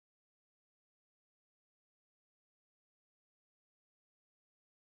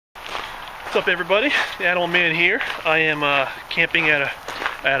What's up, everybody? The Animal Man here. I am camping at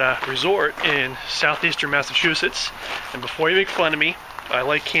a resort in southeastern Massachusetts. And before you make fun of me, I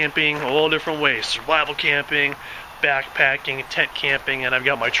like camping all different ways. Survival camping, backpacking, tent camping, and I've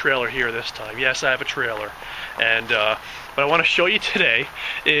got my trailer here this time. Yes, I have a trailer. And what I want to show you today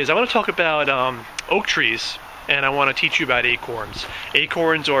is I want to talk about oak trees, and I want to teach you about acorns.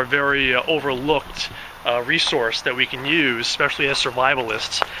 Acorns are a very overlooked resource that we can use, especially as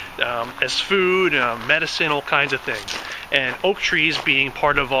survivalists, as food, medicine, all kinds of things. And oak trees, being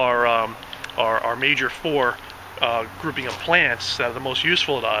part of our major four grouping of plants that are the most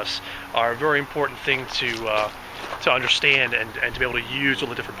useful to us, are a very important thing to understand and to be able to use all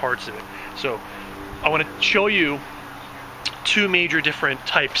the different parts of it. So I want to show you two major different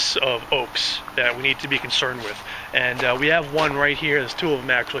types of oaks that we need to be concerned with. And we have one right here. There's two of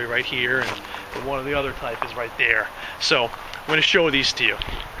them actually right here, and one of the other type is right there. So I'm going to show these to you.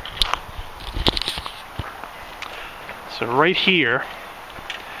 So right here,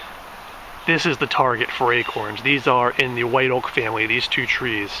 this is the target for acorns. These are in the white oak family, these two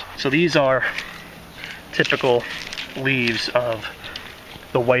trees. So these are typical leaves of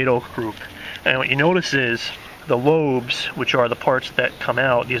the white oak group. And what you notice is the lobes, which are the parts that come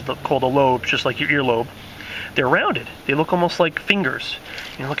out, these are called the lobes, just like your earlobe, they're rounded. They look almost like fingers.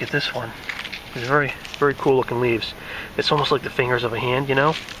 You look at this one. These very, very cool looking leaves. It's almost like the fingers of a hand, you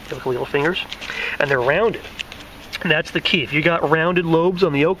know? They look like little fingers. And they're rounded. And that's the key. If you got rounded lobes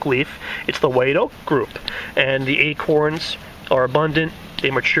on the oak leaf, it's the white oak group. And the acorns are abundant.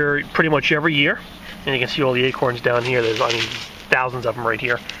 They mature pretty much every year. And you can see all the acorns down here. There's, I mean, thousands of them right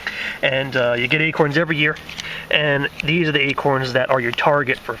here. And you get acorns every year. And these are the acorns that are your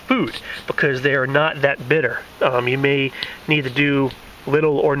target for food because they're not that bitter. You may need to do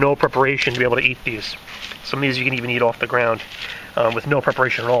little or no preparation to be able to eat these. Some of these you can even eat off the ground with no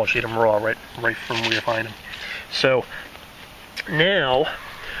preparation at all. Just eat them raw right from where you find them. So now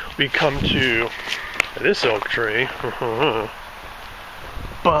we come to this oak tree.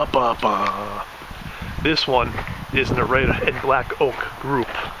 This one is in the red and black oak group.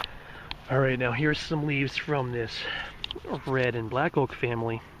 Alright, now here's some leaves from this red and black oak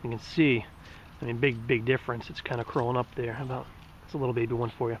family. You can see, I mean, big difference. It's kind of crawling up there. How about, it's a little baby one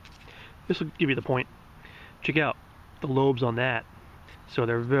for you. This will give you the point. Check out the lobes on that. So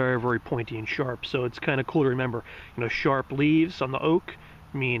they're very, very pointy and sharp. So it's kind of cool to remember, you know, sharp leaves on the oak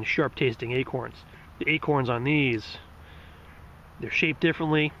mean sharp tasting acorns. The acorns on these, they're shaped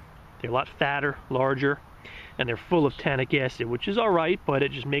differently. They're a lot fatter, larger, and they're full of tannic acid, which is alright, but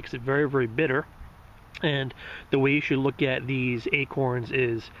it just makes it very, very bitter. And the way you should look at these acorns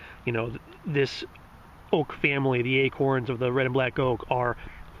is, you know, this oak family, the acorns of the red and black oak, are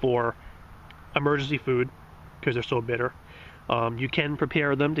for emergency food because they're so bitter. You can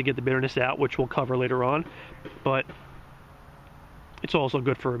prepare them to get the bitterness out, which we'll cover later on, but it's also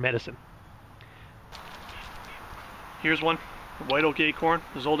good for medicine. Here's one, white oak acorn.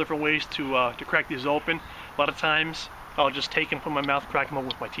 There's all different ways to crack these open. A lot of times I'll just take and put in my mouth, crack them open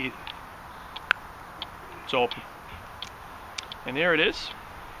with my teeth. It's open. And there it is.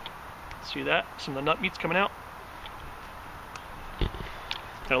 See that? Some of the nut meat's coming out.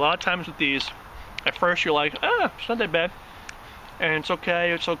 And a lot of times with these, at first you're like, it's not that bad. And it's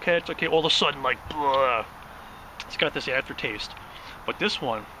okay, it's okay, it's okay. All of a sudden, like, blah. It's got this aftertaste. But this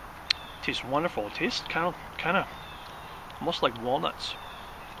one tastes wonderful. It tastes kind of almost like walnuts.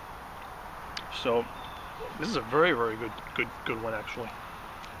 So this is a very, very good one actually.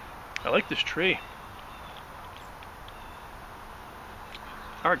 I like this tree.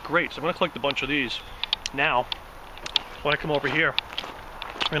 Alright, great. So I'm going to collect a bunch of these. Now, when I come over here,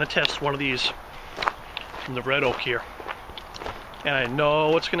 I'm going to test one of these from the red oak here. And I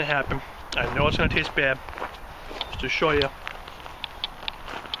know what's going to happen. I know it's going to taste bad. Just to show you.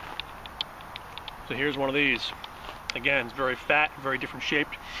 So here's one of these. Again, it's very fat, very different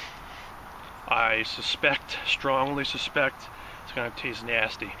shaped. I suspect, strongly suspect, it's going to taste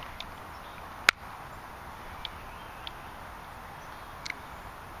nasty.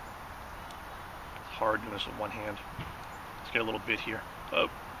 It's hard doing this with one hand. Let's get a little bit here. Oh,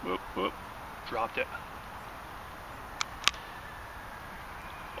 dropped it.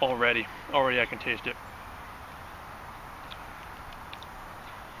 Already I can taste it.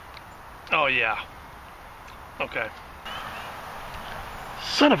 Oh yeah. Okay.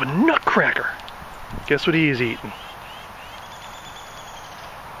 Son of a nutcracker! Guess what he's eating?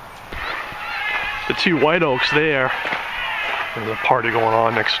 The two white oaks there. There's a party going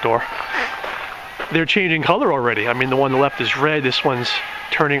on next door. They're changing color already. I mean, the one on the left is red. This one's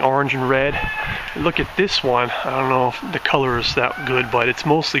turning orange and red. Look at this one. I don't know if the color is that good, but it's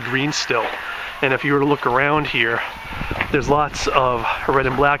mostly green still. And if you were to look around here, there's lots of red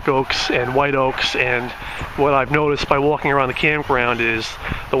and black oaks and white oaks, and what I've noticed by walking around the campground is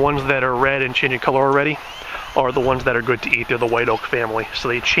the ones that are red and changing color already are the ones that are good to eat. They're the white oak family, so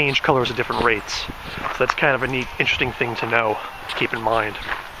they change colors at different rates. So that's kind of a neat, interesting thing to know, to keep in mind.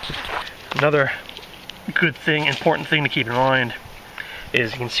 Another good thing, important thing to keep in mind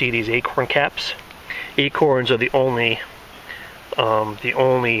is you can see these acorn caps. Acorns are the only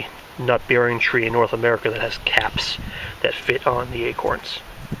nut-bearing tree in North America that has caps that fit on the acorns.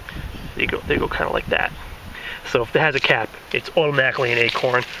 They go kind of like that. So if it has a cap, it's automatically an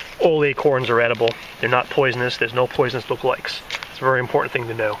acorn. All acorns are edible. They're not poisonous. There's no poisonous lookalikes. It's a very important thing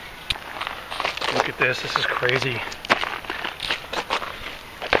to know. Look at this. This is crazy.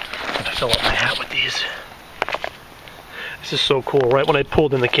 I'm gonna fill up my hat with these. This is so cool. Right when I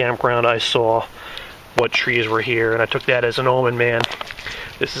pulled in the campground, I saw what trees were here, and I took that as an omen, man.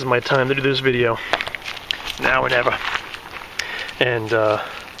 This is my time to do this video. Now or never. And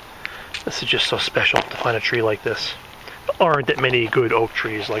this is just so special to find a tree like this. There aren't that many good oak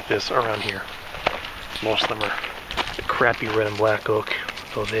trees like this around here. Most of them are the crappy red and black oak,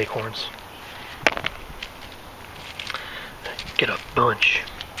 those acorns. Get a bunch.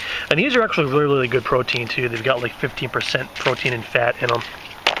 And these are actually really, really good protein too. They've got like 15% protein and fat in them,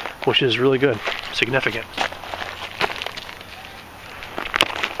 which is really good, significant.